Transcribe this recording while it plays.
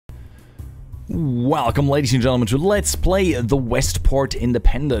Welcome, ladies and gentlemen, to Let's Play the Westport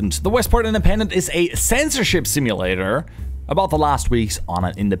Independent. The Westport Independent is a censorship simulator about the last weeks on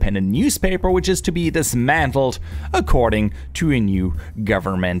an independent newspaper, which is to be dismantled according to a new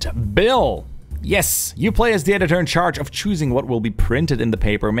government bill. Yes, you play as the editor in charge of choosing what will be printed in the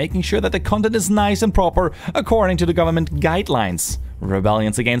paper, making sure that the content is nice and proper according to the government guidelines.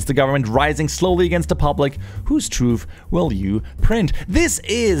 Rebellions against the government rising slowly against the public. Whose truth will you print? This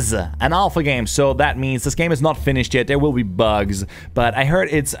is an alpha game, so that means this game is not finished yet. There will be bugs, but I heard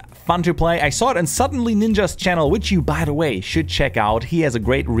it's fun to play. I saw it on Suddenly Ninja's channel, which you, by the way, should check out. He has a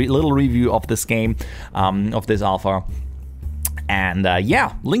great little review of this game, of this alpha. And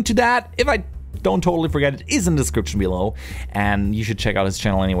yeah, link to that, if I don't totally forget, it is in the description below, and you should check out his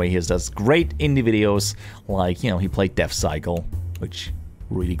channel anyway. He does great indie videos, like, you know, he played Death Cycle, which,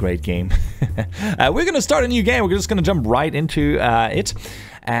 really great game. We're gonna start a new game. We're just gonna jump right into it,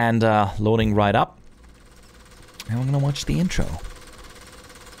 and loading right up, and we're gonna watch the intro.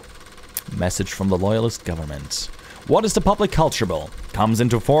 Message from the Loyalist government. What is the Public Culture Bill? Comes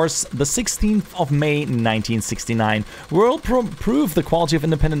into force the 16th of May 1969. Will improve the quality of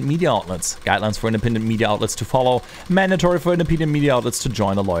independent media outlets. Guidelines for independent media outlets to follow. Mandatory for independent media outlets to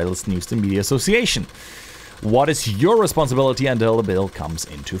join the Loyalist News and Media Association. What is your responsibility until the bill comes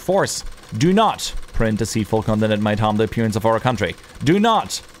into force? Do not print deceitful content that might harm the appearance of our country. Do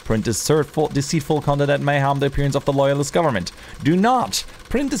not print deceitful content that may harm the appearance of the Loyalist government. Do not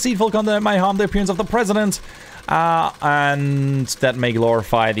print deceitful content that might harm the appearance of the president. And that may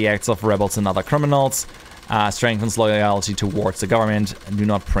glorify the acts of rebels and other criminals, strengthens loyalty towards the government, and do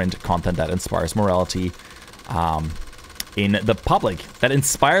not print content that inspires morality in the public. That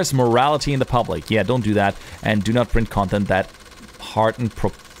inspires morality in the public. Yeah, don't do that. And do not print content that hearten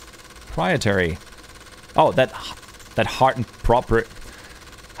propriety. Oh, that hearten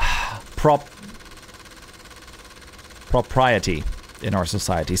propriety in our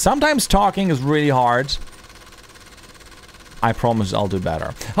society. Sometimes talking is really hard. I promise I'll do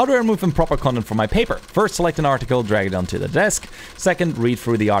better. How do I remove improper content from my paper? First, select an article, drag it onto the desk. Second, read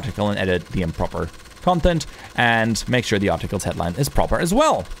through the article and edit the improper content. And make sure the article's headline is proper as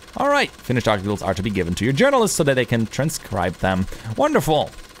well. Alright, finished articles are to be given to your journalists so that they can transcribe them. Wonderful.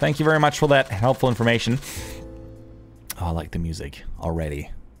 Thank you very much for that helpful information. Oh, I like the music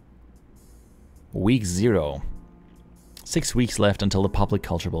already. Week 0. 6 weeks left until the Public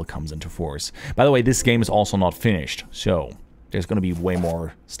Culture Bill comes into force. By the way, this game is also not finished, so there's going to be way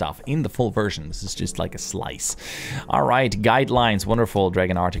more stuff in the full version. This is just like a slice. All right, guidelines. Wonderful. Drag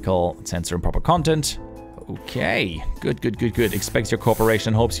an article, censor improper content. Okay, good. Expects your cooperation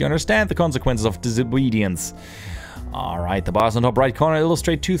and hopes you understand the consequences of disobedience. All right, the bars on top right corner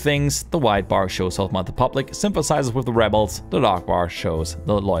illustrate two things. The white bar shows how much the public sympathizes with the rebels. The dark bar shows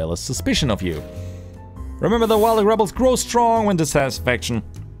the loyalist suspicion of you. Remember that while the rebels grow strong when dissatisfaction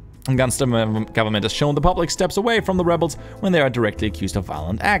against the government is shown, the public steps away from the rebels when they are directly accused of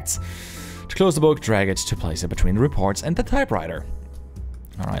violent acts. To close the book, drag it to place it between the reports and the typewriter.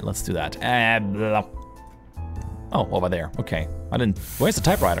 Alright, let's do that. Oh, over there. Okay. Where's the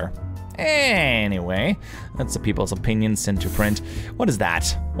typewriter? Anyway, that's the people's opinion sent to print. What is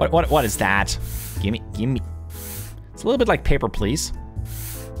that? What is that? Gimme. It's a little bit like paper, please.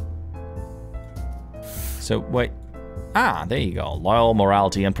 So, wait. Ah, there you go. Loyal,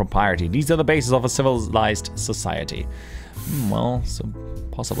 morality, and propriety. These are the basis of a civilized society. Well, so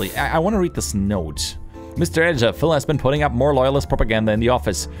possibly. I want to read this note. Mr. Editor, Phil has been putting up more loyalist propaganda in the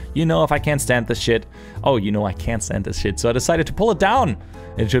office. You know if I can't stand this shit. Oh, you know I can't stand this shit, so I decided to pull it down.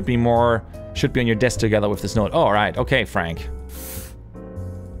 It should be on your desk together with this note. Oh, all right. Okay, Frank.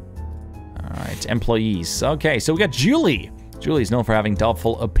 All right, employees. Okay, so we got Julie. Julie is known for having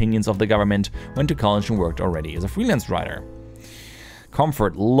doubtful opinions of the government, went to college and worked already as a freelance writer.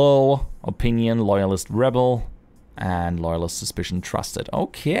 Comfort, low. Opinion, loyalist, rebel. And loyalist, suspicion, trusted.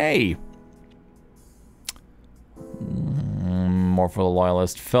 Okay. More for the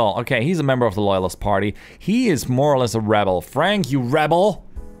loyalist. Phil. Okay, he's a member of the loyalist party. He is more or less a rebel. Frank, you rebel.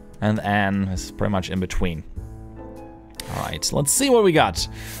 And Anne is pretty much in between. Alright, let's see what we got.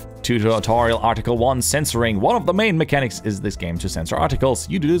 Tutorial Article 1, censoring. One of the main mechanics is this game to censor articles.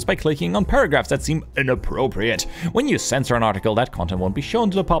 You do this by clicking on paragraphs that seem inappropriate. When you censor an article, that content won't be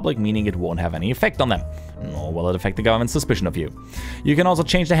shown to the public, meaning it won't have any effect on them. Nor will it affect the government's suspicion of you. You can also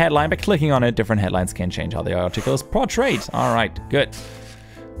change the headline by clicking on it. Different headlines can change how the article is portrayed. Alright, good.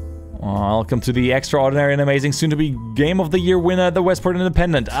 Welcome to the extraordinary and amazing soon-to-be Game of the Year winner, the Westport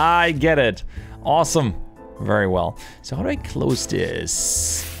Independent. I get it. Awesome. Very well. So how do I close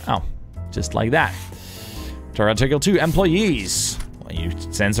this? Oh, just like that. To Article 2, employees. When you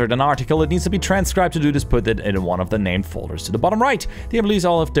censored an article, it needs to be transcribed. To do this, put it in one of the named folders to the bottom right. The employees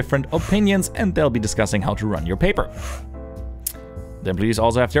all have different opinions, and they'll be discussing how to run your paper. The employees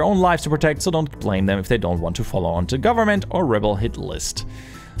also have their own lives to protect, so don't blame them if they don't want to follow onto government or rebel hit list.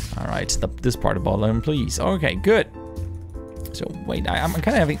 Alright, this part about the employees. Okay, good. So, wait, I'm kind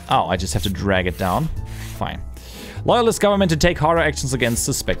of having... Oh, I just have to drag it down. Fine. Loyalist government to take harder actions against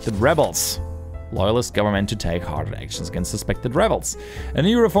suspected rebels. Loyalist government to take harder actions against suspected rebels. A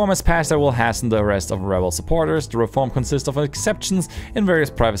new reform has passed that will hasten the arrest of rebel supporters. The reform consists of exceptions in various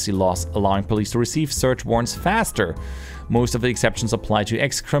privacy laws, allowing police to receive search warrants faster. Most of the exceptions apply to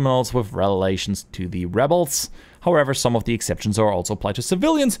ex-criminals with relations to the rebels. However, some of the exceptions are also applied to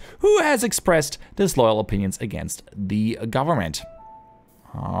civilians who has expressed disloyal opinions against the government.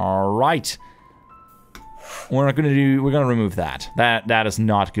 All right. We're gonna remove that. That is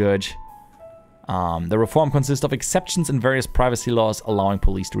not good. The reform consists of exceptions in various privacy laws, allowing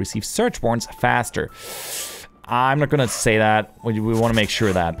police to receive search warrants faster. I'm not gonna say that. We want to make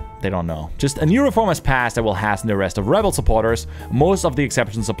sure that they don't know. Just a new reform has passed that will hasten the arrest of rebel supporters. Most of the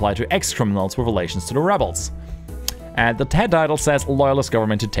exceptions apply to ex-criminals with relations to the rebels. And the head title says loyalist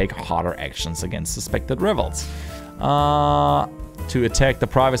government to take harder actions against suspected rebels. To attack the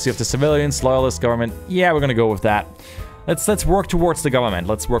privacy of the civilians, loyalist government. Yeah, we're gonna go with that. Let's work towards the government.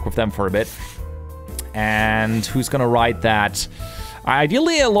 Let's work with them for a bit. And who's gonna write that?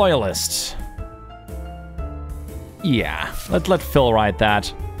 Ideally a loyalist. Yeah, let Phil write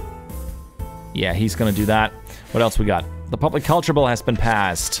that. Yeah, he's gonna do that. What else we got? The public culture bill has been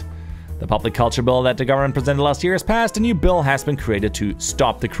passed. The public culture bill that the government presented last year has passed. A new bill has been created to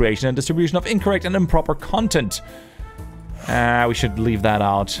stop the creation and distribution of incorrect and improper content. We should leave that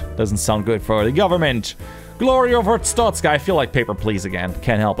out. Doesn't sound good for the government. Glory over Stotska. I feel like paper please again.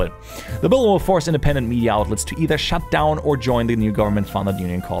 Can't help it. The bill will force independent media outlets to either shut down or join the new government-funded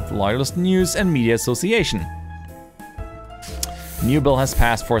union called the Loyalist News and Media Association. The new bill has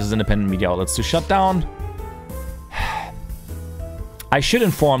passed, forces independent media outlets to shut down. I should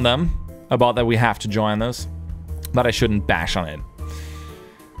inform them about that we have to join this, but I shouldn't bash on it.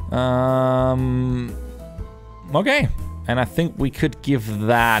 Okay, and I think we could give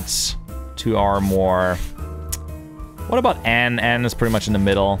that to our more... What about Anne? Anne is pretty much in the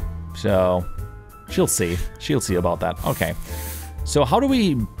middle, so she'll see. She'll see about that. Okay, so how do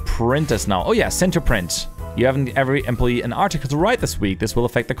we print this now? Oh yeah, send to print. You have every employee an article to write this week. This will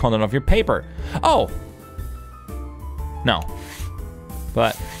affect the content of your paper. Oh! No.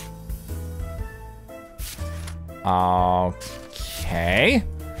 But... Okay.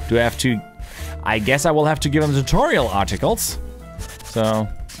 Do I have to... I guess I will have to give them tutorial articles. So...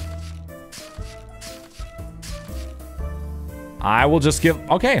 I will just give...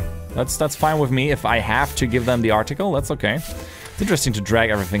 Okay. That's fine with me. If I have to give them the article, that's okay. It's interesting to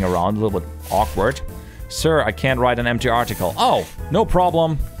drag everything around. A little bit awkward. Sir, I can't write an empty article. Oh, no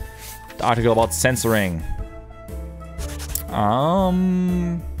problem. The article about censoring.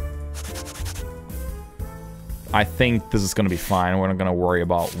 I think this is gonna be fine. We're not gonna worry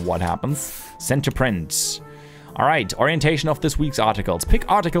about what happens. Send to print. All right, orientation of this week's articles. Pick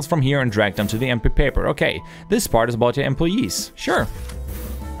articles from here and drag them to the empty paper. Okay, this part is about your employees. Sure.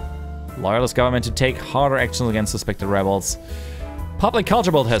 Loyalist government to take harder actions against suspected rebels. Public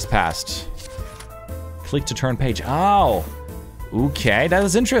culture bill has passed. Click to turn page. Oh, okay, that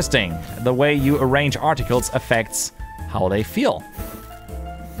is interesting. The way you arrange articles affects how they feel.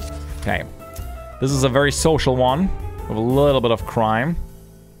 Okay, this is a very social one with a little bit of crime.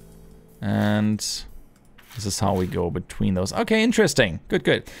 And this is how we go between those. Okay, interesting. Good,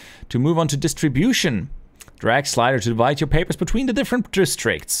 good. To move on to distribution. Drag slider to divide your papers between the different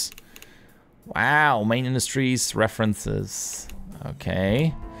districts. Wow, main industries, references.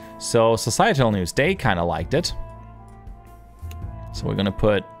 Okay. So, societal news, they kind of liked it. So we're gonna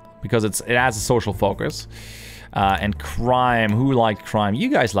put, because it has a social focus. And crime, who liked crime? You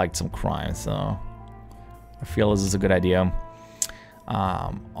guys liked some crime, so I feel this is a good idea.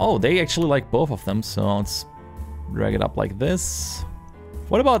 Oh, they actually like both of them, so let's drag it up like this.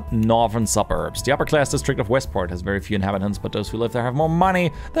 What about northern suburbs? The upper class district of Westport has very few inhabitants, but those who live there have more money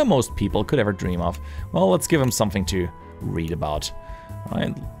than most people could ever dream of. Well, let's give them something to read about. All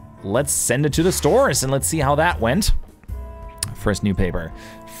right, let's send it to the stores and let's see how that went. First new paper.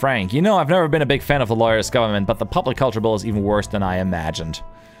 Frank, you know I've never been a big fan of the lawyerist government, but the public culture bill is even worse than I imagined.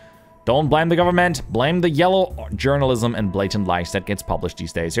 Don't blame the government, blame the yellow journalism and blatant lies that gets published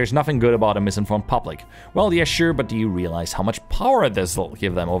these days. There's nothing good about a misinformed public. Well, yeah, sure, but do you realize how much power this will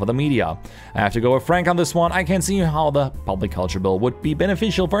give them over the media? I have to go with Frank on this one. I can't see how the public culture bill would be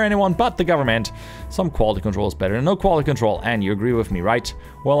beneficial for anyone but the government. Some quality control is better than no quality control, and you agree with me, right?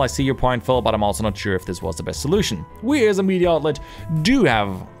 Well, I see your point, Phil, but I'm also not sure if this was the best solution. We as a media outlet do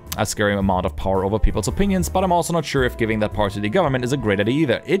have a scary amount of power over people's opinions, but I'm also not sure if giving that power to the government is a great idea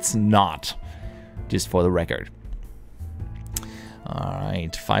either. It's not, just for the record.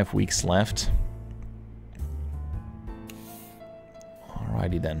 Alright, 5 weeks left.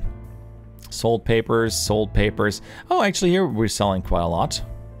 Alrighty then. Sold papers, sold papers. Oh, actually here we're selling quite a lot.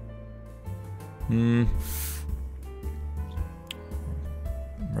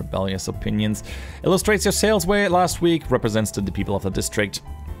 Rebellious opinions. Illustrates your sales way last week. Represents to the people of the district.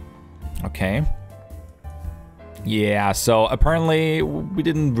 Okay. Yeah, so apparently we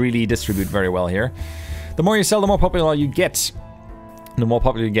didn't really distribute very well here. The more you sell, the more popular you get. The more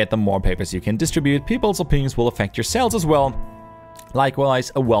popular you get, the more papers you can distribute. People's opinions will affect your sales as well.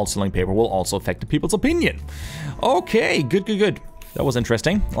 Likewise, a well-selling paper will also affect the people's opinion. Okay, good, good, good. That was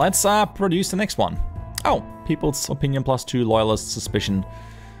interesting. Let's produce the next one. Oh, people's opinion +2, loyalist suspicion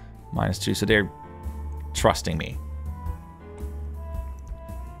 -2, so they're trusting me.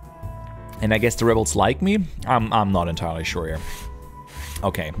 And I guess the rebels like me? I'm not entirely sure here.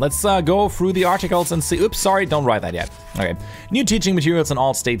 Okay, let's go through the articles and see. Oops, sorry, don't write that yet. Okay, new teaching materials in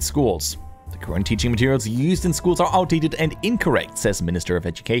all state schools. The current teaching materials used in schools are outdated and incorrect, says Minister of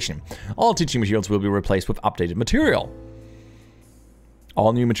Education. All teaching materials will be replaced with updated material.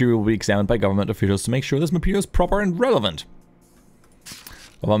 All new material will be examined by government officials to make sure this material is proper and relevant.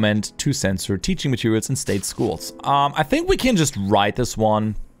 Government to censor teaching materials in state schools. I think we can just write this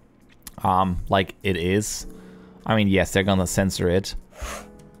one like it is. I mean, yes, they're gonna censor it.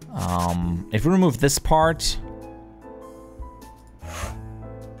 If we remove this part,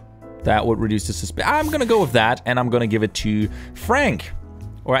 that would reduce the suspicion. I'm gonna go with that, and I'm gonna give it to Frank,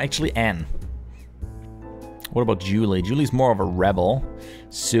 or actually Anne. What about Julie? Julie's more of a rebel,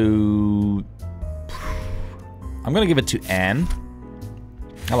 so I'm gonna give it to Anne.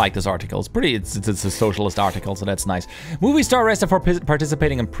 I like this article. It's pretty. It's a socialist article, so that's nice. Movie star arrested for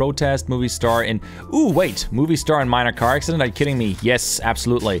participating in protest. Movie star in. Ooh, wait. Movie star in minor car accident? Are you kidding me? Yes,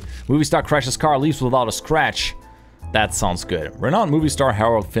 absolutely. Movie star crashes car, leaves without a scratch. That sounds good. Renowned movie star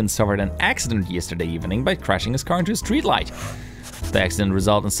Harold Finn suffered an accident yesterday evening by crashing his car into a streetlight. The accident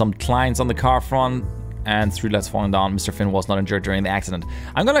resulted in some lines on the car front and streetlights falling down. Mr. Finn was not injured during the accident.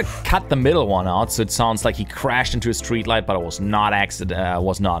 I'm gonna cut the middle one out, so it sounds like he crashed into a streetlight, but it was not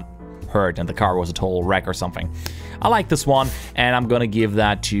hurt, and the car was a total wreck or something. I like this one, and I'm gonna give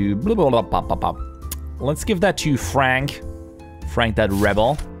that to let's give that to Frank. Frank, that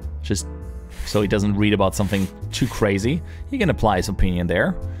rebel, just so he doesn't read about something too crazy. He can apply his opinion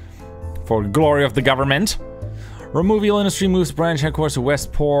there for the glory of the government. Removal industry moves branch headquarters to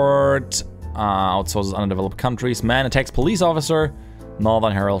Westport. Outsources undeveloped countries. Man attacks police officer.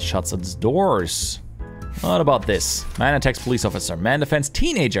 Northern Herald shuts its doors. What about this? Man attacks police officer. Man defends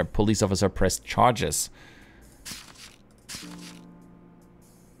teenager. Police officer pressed charges.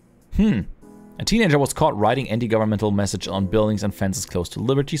 A teenager was caught writing anti-governmental message on buildings and fences close to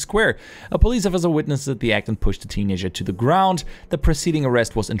Liberty Square. A police officer witnessed the act and pushed the teenager to the ground. The preceding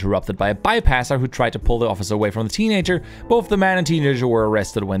arrest was interrupted by a bypasser who tried to pull the officer away from the teenager. Both the man and teenager were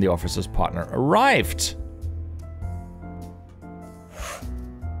arrested when the officer's partner arrived.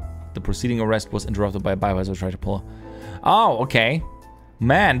 The preceding arrest was interrupted by a bypasser who tried to pull... Oh, okay.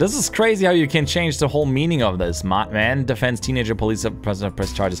 Man, this is crazy how you can change the whole meaning of this. Man defends teenager, police officer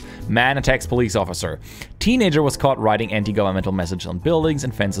press charges. Man attacks police officer. Teenager was caught writing anti-governmental message on buildings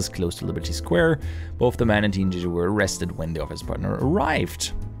and fences close to Liberty Square. Both the man and teenager were arrested when the officer's partner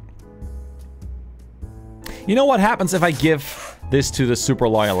arrived. You know what happens if I give this to the super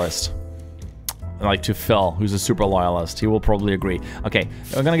loyalist? Like to Phil, who's a super loyalist. He will probably agree. Okay,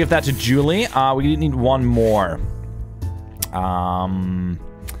 I'm gonna give that to Julie. We need one more.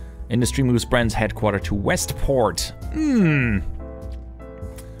 Industry moves brand's headquarters to Westport.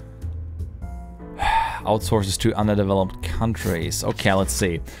 Outsources to underdeveloped countries. Okay, let's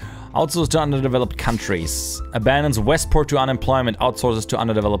see. Outsources to underdeveloped countries. Abandons Westport to unemployment. Outsources to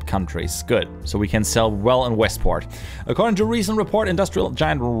underdeveloped countries. Good. So we can sell well in Westport. According to a recent report, industrial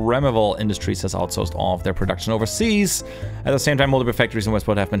giant Removal Industries has outsourced all of their production overseas. At the same time, multiple factories in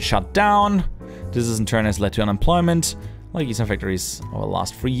Westport have been shut down. This in turn has led to unemployment. Like some factories over the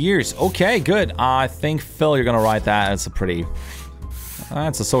last 3 years. Okay, good. I think, Phil, you're gonna write that. It's a pretty...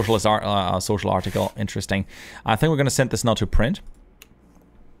 it's a socialist social article. Interesting. I think we're gonna send this now to print.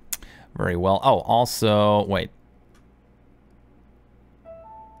 Very well. Oh, also, wait.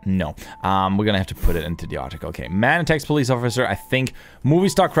 No. We're gonna have to put it into the article. Okay. Man attacks police officer. I think movie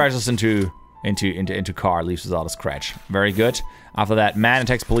star crashes into car, leaves without a scratch. Very good. After that, man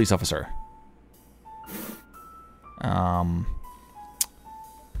attacks police officer.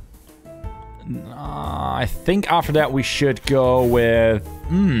 I think after that we should go with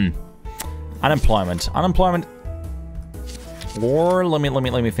unemployment. Unemployment. Or let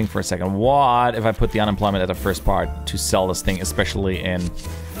me think for a second. What if I put the unemployment at the first part to sell this thing, especially in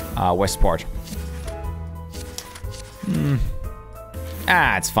Westport?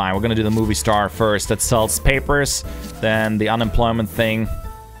 It's fine. We're gonna do the movie star first. That sells papers. Then the unemployment thing.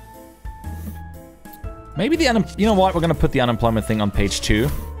 Maybe you know what? We're gonna put the unemployment thing on page 2,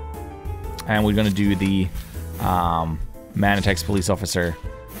 and we're gonna do the man attacks police officer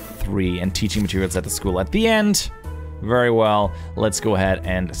 3 and teaching materials at the school at the end. Very well. Let's go ahead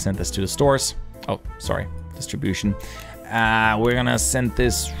and send this to the stores. Oh, sorry. Distribution. We're gonna send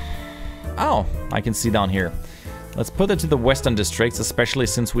this... Oh, I can see down here. Let's put it to the western districts, especially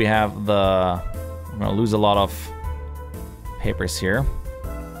since we have the... We're gonna lose a lot of papers here.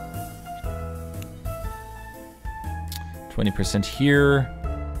 20% here.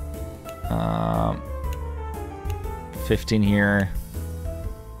 15 here.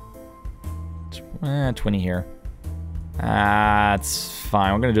 20 here. It's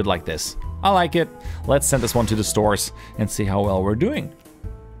fine. We're gonna do it like this. I like it. Let's send this one to the stores and see how well we're doing.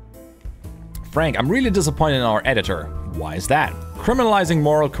 Frank, I'm really disappointed in our editor. Why is that? Criminalizing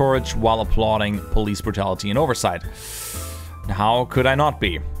moral courage while applauding police brutality and oversight. How could I not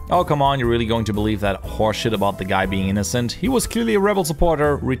be? Oh, come on, you're really going to believe that horseshit about the guy being innocent? He was clearly a rebel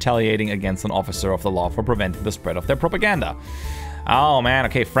supporter retaliating against an officer of the law for preventing the spread of their propaganda. Oh man,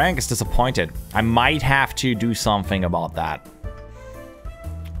 okay, Frank is disappointed. I might have to do something about that.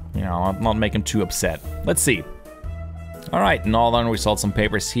 You know, not make him too upset. Let's see. Alright, Northern, we sold some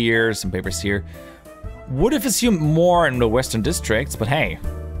papers here, some papers here. Would have assumed more in the western districts, but hey.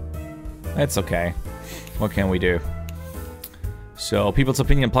 It's okay. What can we do? So, people's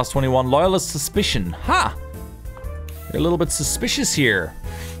opinion plus 21, loyalist suspicion. Ha! They're a little bit suspicious here.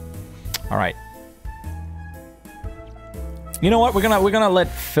 Alright. You know what? We're gonna let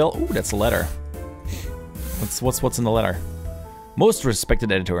Phil. Ooh, that's a letter. What's in the letter? Most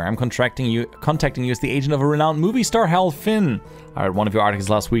respected editor, I'm contacting you as the agent of a renowned movie star, Harold Finn. I read one of your articles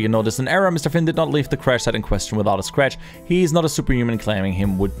last week and noticed an error. Mr. Finn did not leave the crash site in question without a scratch. He's not a superhuman, claiming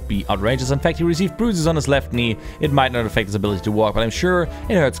him would be outrageous. In fact, he received bruises on his left knee. It might not affect his ability to walk, but I'm sure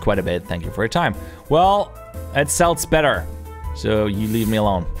it hurts quite a bit. Thank you for your time. Well, it sells better, so you leave me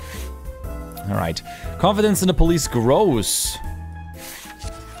alone. Alright. Confidence in the police grows.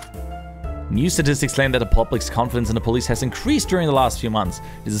 New statistics claim that the public's confidence in the police has increased during the last few months.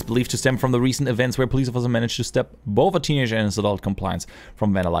 This is believed to stem from the recent events where police officers managed to step both a teenager and his adult compliance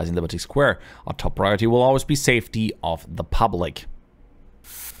from vandalizing Liberty Square. Our top priority will always be safety of the public.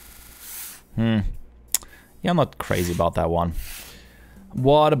 Yeah, I'm not crazy about that one.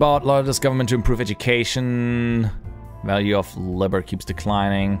 What about loyalist government to improve education? Value of labor keeps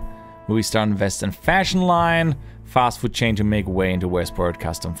declining. Movie star invests in fashion line. Fast food chain to make way into Westport.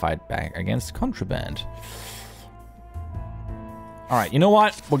 Custom fight back against contraband. Alright, you know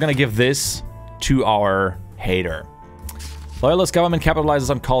what? We're gonna give this to our hater. Loyalist government capitalizes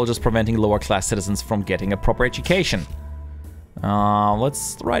on colleges preventing lower class citizens from getting a proper education.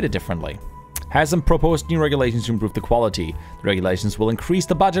 Let's write it differently. Has some proposed new regulations to improve the quality. The regulations will increase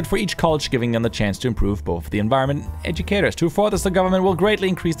the budget for each college, giving them the chance to improve both the environment and educators. To afford this, the government will greatly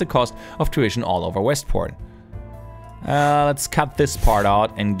increase the cost of tuition all over Westport. Let's cut this part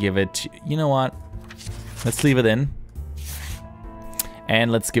out and give it, you know what? Let's leave it in.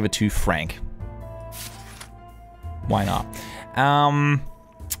 And let's give it to Frank. Why not?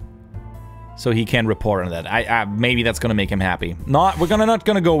 So he can report on that. Maybe that's gonna make him happy. We're not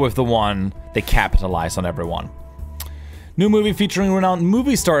gonna go with the one they capitalize on everyone. New movie featuring renowned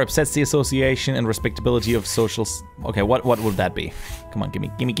movie star upsets the association and respectability of social. Okay, what would that be? Come on, give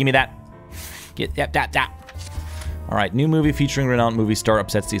me that. Get that. All right, new movie featuring renowned movie star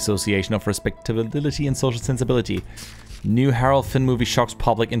upsets the association of respectability and social sensibility. New Harold Finn movie shocks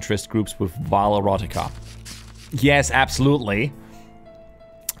public interest groups with vile erotica. Yes, absolutely.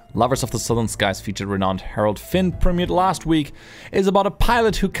 Lovers of the Southern Skies featured renowned Harold Finn, premiered last week, is about a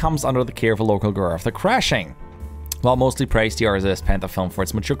pilot who comes under the care of a local girl after crashing. While mostly praised the RSS Panther film for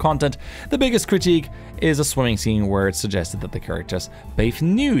its mature content, the biggest critique is a swimming scene where it's suggested that the characters bathe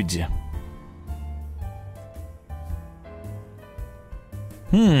nude.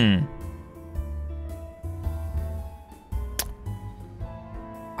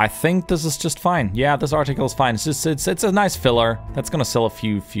 I think this is just fine. Yeah, this article is fine. It's just it's a nice filler. That's gonna sell a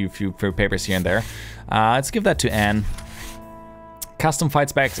few papers here and there. Let's give that to Anne. Custom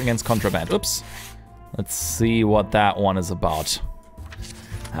fights back against contraband. Oops. Let's see what that one is about.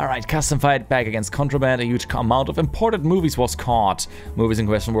 All right, custom fight back against contraband. A huge amount of imported movies was caught. Movies in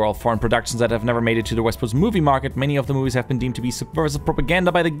question were all foreign productions that have never made it to the Westport's movie market. Many of the movies have been deemed to be subversive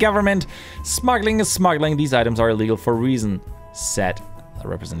propaganda by the government. Smuggling is smuggling. These items are illegal for a reason, said the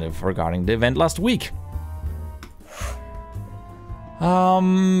representative regarding the event last week.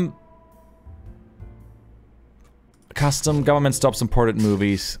 Custom government stops imported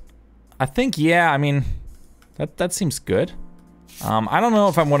movies. I think, yeah, I mean, that seems good. I don't know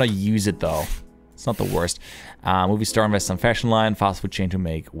if I want to use it though. It's not the worst. Movie star invests on fashion line, fast food chain to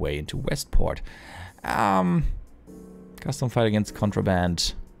make way into Westport. Custom fight against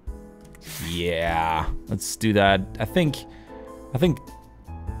contraband. Yeah, let's do that. I think,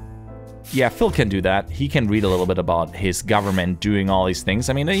 yeah, Phil can do that. He can read a little bit about his government doing all these things.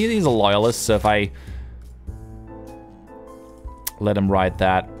 I mean, he's a loyalist, so if I let him write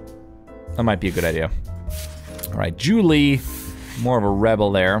that, that might be a good idea. All right, Julie. More of a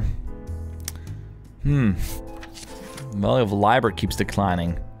rebel there. Value of LIBOR keeps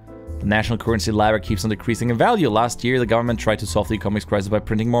declining. The national currency LIBOR keeps on decreasing in value. Last year, the government tried to solve the economic crisis by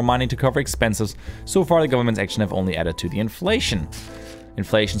printing more money to cover expenses. So far, the government's action have only added to the inflation.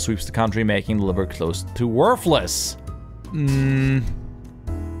 Inflation sweeps the country, making the LIBOR close to worthless.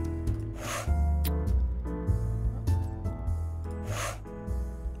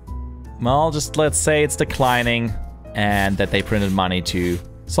 Well, just let's say it's declining. And that they printed money to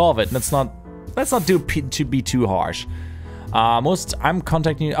solve it. Let's not be too harsh. I'm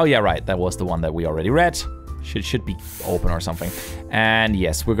contacting you. Oh yeah, right. That was the one that we already read. Should be open or something. And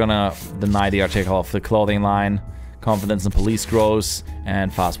yes, we're gonna deny the article of the clothing line. Confidence in police grows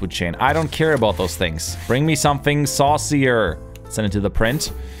and fast food chain. I don't care about those things. Bring me something saucier. Send it to the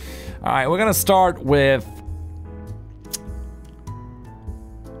print. All right, we're gonna start with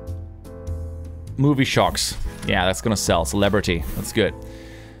movie shocks. Yeah, that's gonna sell. Celebrity. That's good.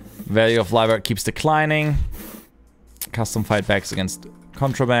 Value of LIBOR keeps declining. Custom fight backs against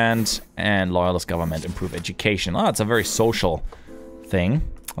contraband. And loyalist government improve education. Oh, it's a very social thing.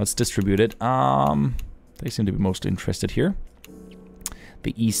 Let's distribute it. They seem to be most interested here.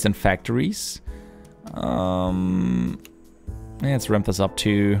 The Eastern factories. Yeah, let's ramp this up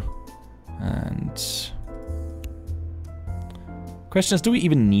too. And question is, do we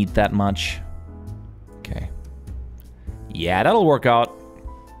even need that much? Okay. Yeah, that'll work out.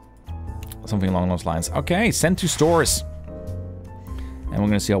 Something along those lines. Okay, send to stores. And we're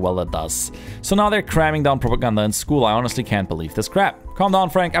gonna see how well that does. So now they're cramming down propaganda in school. I honestly can't believe this crap. Calm down,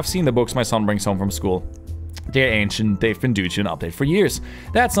 Frank. I've seen the books my son brings home from school. They're ancient. They've been due to an update for years.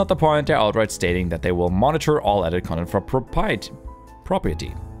 That's not the point. They're outright stating that they will monitor all added content for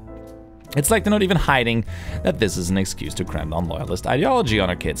propriety. It's like they're not even hiding that this is an excuse to cram down loyalist ideology on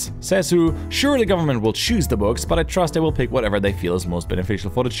our kids. Says who, sure the government will choose the books, but I trust they will pick whatever they feel is most beneficial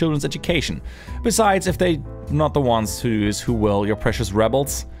for the children's education. Besides, if they're not the ones who will, your precious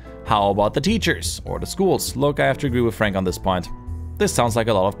rebels, how about the teachers or the schools? Look, I have to agree with Frank on this point. This sounds like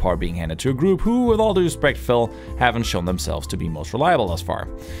a lot of power being handed to a group who, with all due respect, Phil, haven't shown themselves to be most reliable thus far.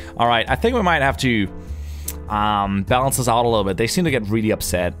 Alright, I think we might have to balance this out a little bit. They seem to get really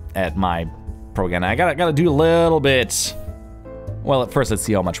upset at my propaganda. I gotta do a little bit. Well, at first, let's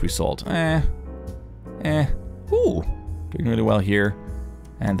see how much we sold. Ooh, doing really well here.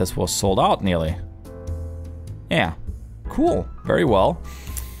 And this was sold out nearly. Yeah, cool, very well.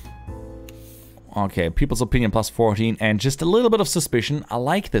 Okay, people's opinion plus 14 and just a little bit of suspicion. I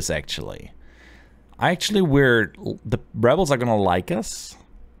like this actually. The rebels are gonna like us.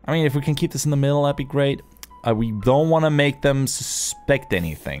 I mean, if we can keep this in the middle, that'd be great. We don't want to make them suspect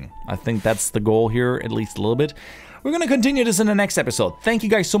anything. I think that's the goal here, at least a little bit. We're going to continue this in the next episode. Thank you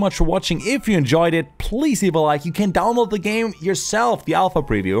guys so much for watching. If you enjoyed it, please leave a like. You can download the game yourself, the alpha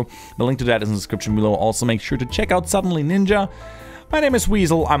preview. The link to that is in the description below. Also, make sure to check out Suddenly Ninja. My name is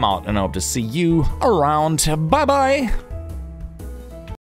Weasel. I'm out, and I hope to see you around. Bye-bye.